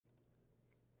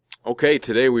Okay,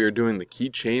 today we are doing the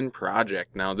keychain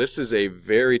project. Now this is a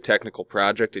very technical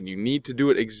project and you need to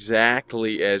do it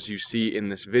exactly as you see in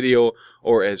this video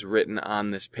or as written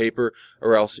on this paper,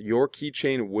 or else your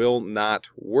keychain will not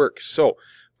work. So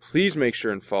please make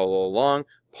sure and follow along.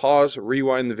 Pause,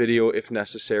 rewind the video if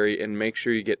necessary, and make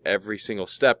sure you get every single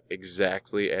step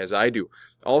exactly as I do.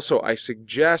 Also, I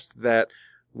suggest that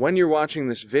when you're watching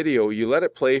this video, you let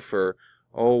it play for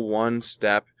one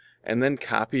step, and then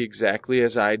copy exactly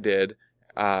as I did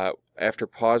after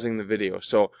pausing the video.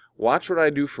 So watch what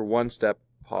I do for one step,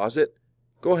 pause it,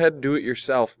 go ahead and do it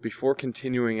yourself before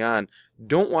continuing on.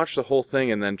 Don't watch the whole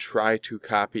thing and then try to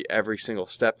copy every single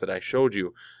step that I showed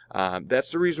you.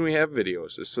 That's the reason we have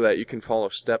videos, is so that you can follow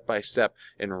step by step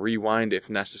and rewind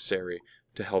if necessary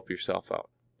to help yourself out.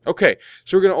 Okay,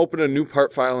 so we're going to open a new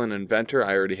part file in Inventor.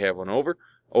 I already have one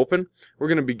open. We're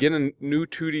going to begin a new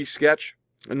 2D sketch.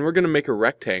 And we're going to make a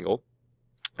rectangle,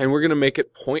 and we're going to make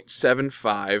it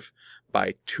 0.75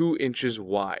 by 2 inches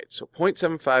wide. So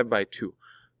 0.75 by 2.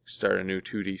 Start a new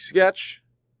 2D sketch.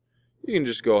 You can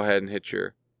just go ahead and hit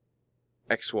your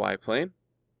XY plane.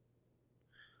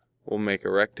 We'll make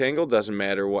a rectangle, doesn't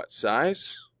matter what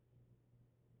size.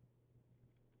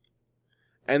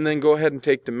 And then go ahead and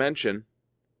take dimension,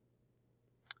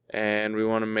 and we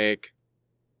want to make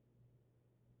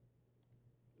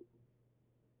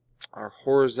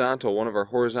one of our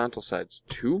horizontal sides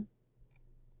 2,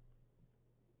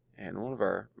 and one of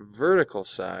our vertical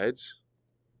sides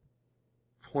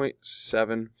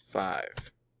 0.75.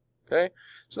 Okay,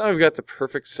 so now we've got the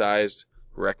perfect sized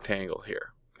rectangle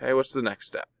here. Okay, what's the next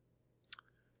step?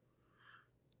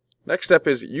 Next step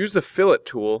is use the fillet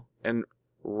tool and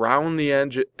round the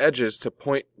edges to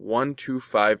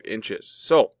 0.125 inches.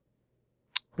 So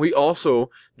we also,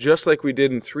 just like we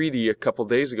did in 3D a couple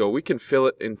days ago, we can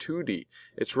fillet in 2D.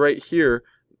 It's right here,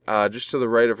 just to the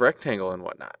right of rectangle and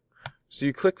whatnot. So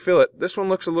you click fillet. This one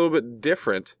looks a little bit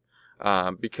different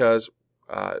because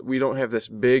we don't have this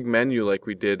big menu like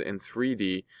we did in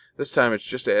 3D. This time it's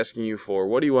just asking you for,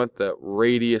 what do you want the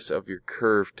radius of your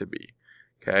curve to be?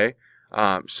 Okay.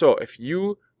 So if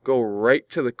you go right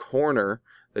to the corner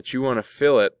that you want to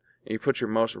fillet, and you put your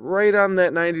mouse right on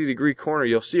that 90-degree corner,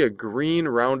 you'll see a green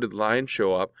rounded line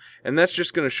show up, and that's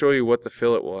just going to show you what the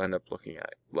fillet will end up looking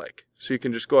like. So you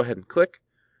can just go ahead and click,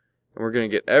 and we're going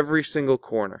to get every single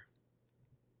corner.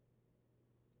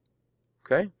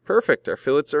 Okay, perfect. Our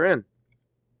fillets are in.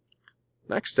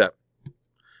 Next step.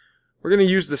 We're going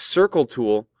to use the circle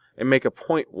tool and make a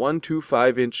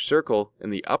 0.125 inch circle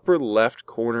in the upper left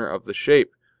corner of the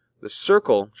shape. The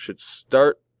circle should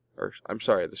the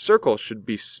circle should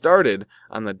be started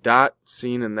on the dot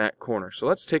seen in that corner. So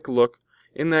let's take a look.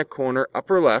 In that corner,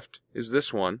 upper left, is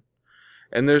this one.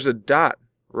 And there's a dot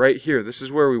right here. This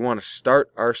is where we want to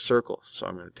start our circle. So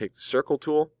I'm going to take the circle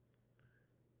tool,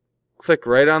 click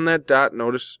right on that dot.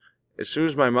 Notice as soon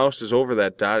as my mouse is over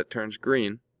that dot, it turns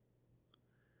green.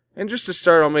 And just to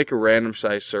start, I'll make a random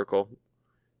size circle.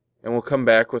 And we'll come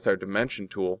back with our dimension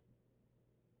tool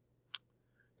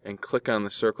and click on the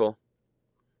circle.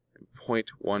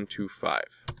 0.125.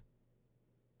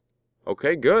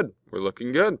 Okay, good. We're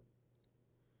looking good.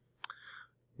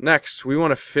 Next, we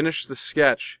want to finish the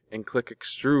sketch and click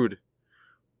extrude.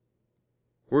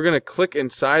 We're going to click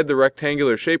inside the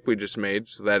rectangular shape we just made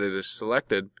so that it is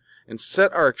selected and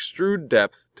set our extrude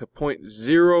depth to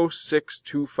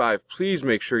 0.0625. Please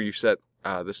make sure you set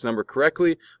this number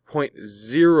correctly,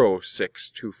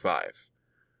 0.0625.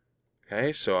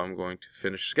 Okay, so I'm going to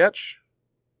finish sketch.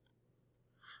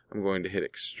 I'm going to hit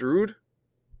extrude,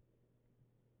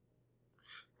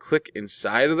 click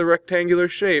inside of the rectangular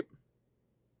shape,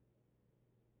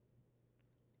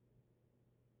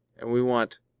 and we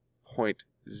want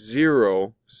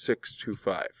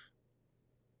 0.0625.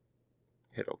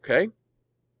 Hit OK.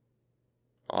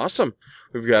 Awesome.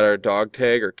 We've got our dog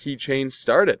tag or keychain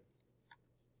started.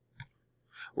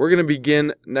 We're going to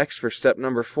begin next for step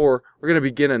number 4. We're going to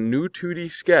begin a new 2D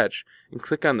sketch and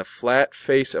click on the flat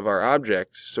face of our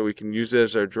object so we can use it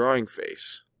as our drawing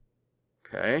face.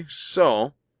 Okay,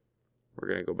 so we're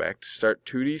going to go back to start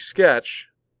 2D sketch,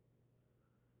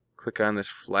 click on this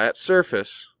flat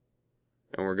surface,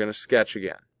 and we're going to sketch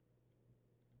again.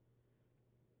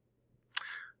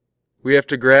 We have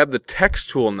to grab the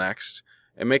text tool next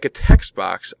and make a text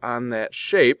box on that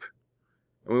shape.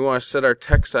 And we want to set our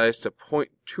text size to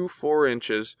 0.24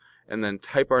 inches and then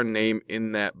type our name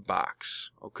in that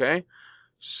box. Okay?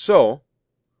 So,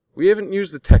 we haven't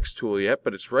used the text tool yet,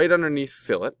 but it's right underneath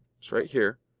fillet. It's right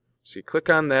here. So you click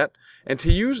on that. And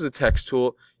to use the text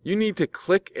tool, you need to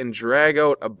click and drag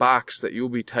out a box that you'll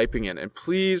be typing in. And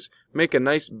please make a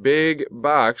nice big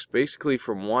box, basically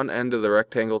from one end of the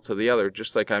rectangle to the other,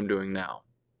 just like I'm doing now.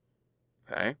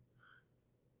 Okay?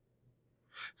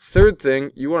 Third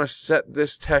thing, you want to set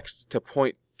this text to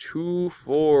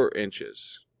 0.24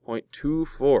 inches.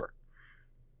 0.24.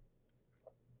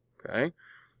 Okay?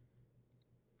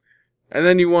 And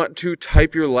then you want to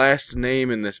type your last name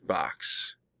in this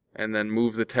box, and then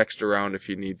move the text around if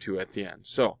you need to at the end.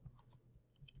 So,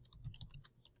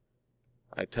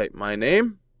 I type my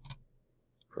name.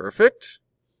 Perfect.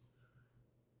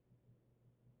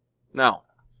 Now,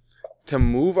 to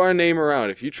move our name around,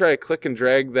 if you try to click and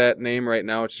drag that name right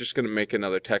now, it's just going to make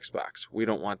another text box. We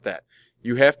don't want that.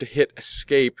 You have to hit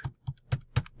escape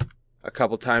a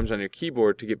couple times on your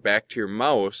keyboard to get back to your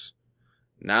mouse.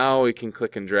 Now we can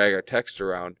click and drag our text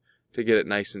around to get it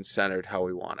nice and centered how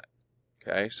we want it.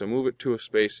 Okay, so move it to a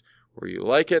space where you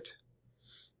like it.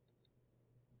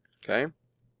 Okay.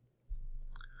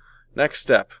 Next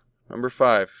step, number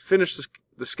 5. Finish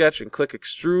the sketch and click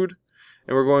extrude.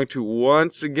 And we're going to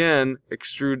once again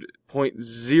extrude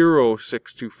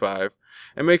 0.0625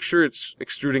 and make sure it's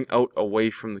extruding out away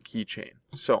from the keychain.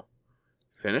 So,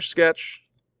 finish sketch,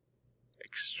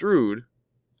 extrude.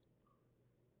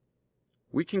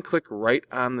 We can click right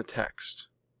on the text.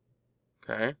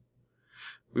 Okay?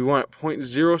 We want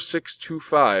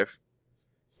 0.0625,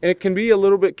 and it can be a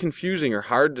little bit confusing or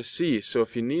hard to see. So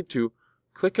if you need to,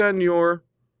 click on your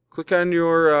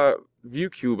view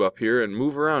cube up here and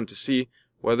move around to see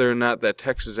whether or not that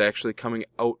text is actually coming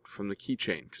out from the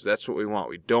keychain, because that's what we want.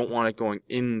 We don't want it going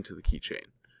into the keychain.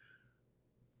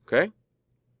 Okay?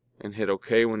 And hit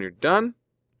OK when you're done.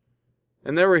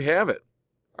 And there we have it.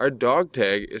 Our dog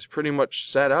tag is pretty much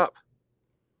set up.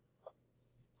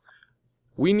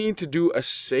 We need to do a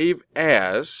save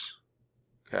as,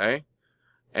 okay?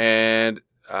 And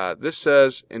this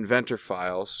says inventor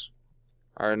files.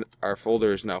 Our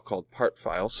folder is now called part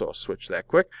files, so I'll switch that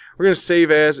quick. We're going to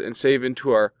save as and save into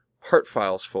our part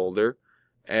files folder,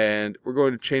 and we're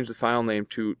going to change the file name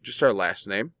to just our last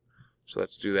name. So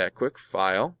let's do that quick.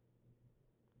 File,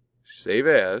 save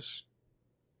as.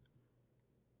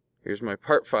 Here's my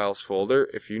part files folder.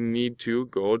 If you need to,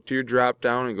 go to your drop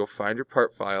down and go find your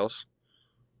part files.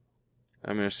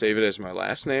 I'm going to save it as my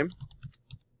last name.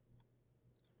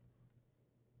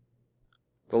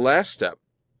 The last step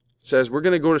says we're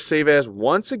going to go to save as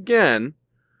once again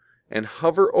and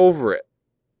hover over it.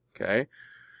 Okay?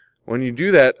 When you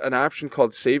do that, an option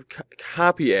called save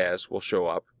copy as will show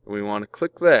up. And we want to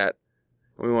click that,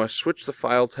 and we want to switch the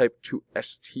file type to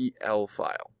STL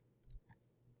file.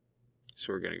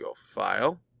 So we're going to go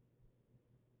File,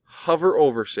 hover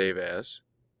over Save As,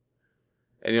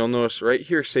 and you'll notice right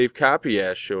here Save Copy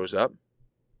As shows up.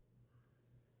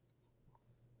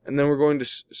 And then we're going to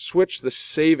switch the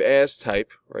Save As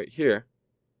type right here.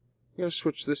 We're going to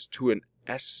switch this to an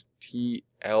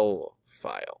STL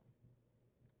file.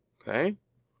 Okay?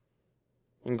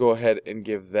 And go ahead and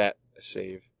give that a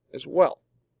save as well.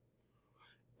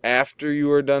 After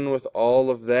you are done with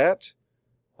all of that,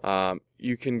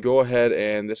 you can go ahead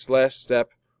and this last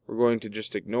step we're going to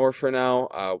just ignore for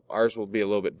now. Ours will be a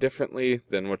little bit differently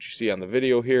than what you see on the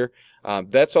video here.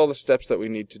 That's all the steps that we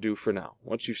need to do for now.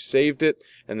 Once you've saved it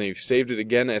and then you've saved it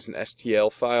again as an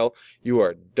STL file, you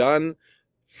are done.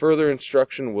 Further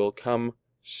instruction will come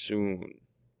soon.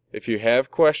 If you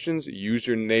have questions, use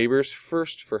your neighbors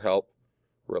first for help.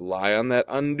 Rely on that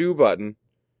undo button.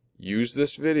 Use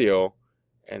this video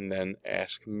and then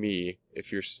ask me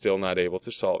if you're still not able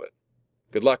to solve it.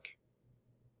 Good luck.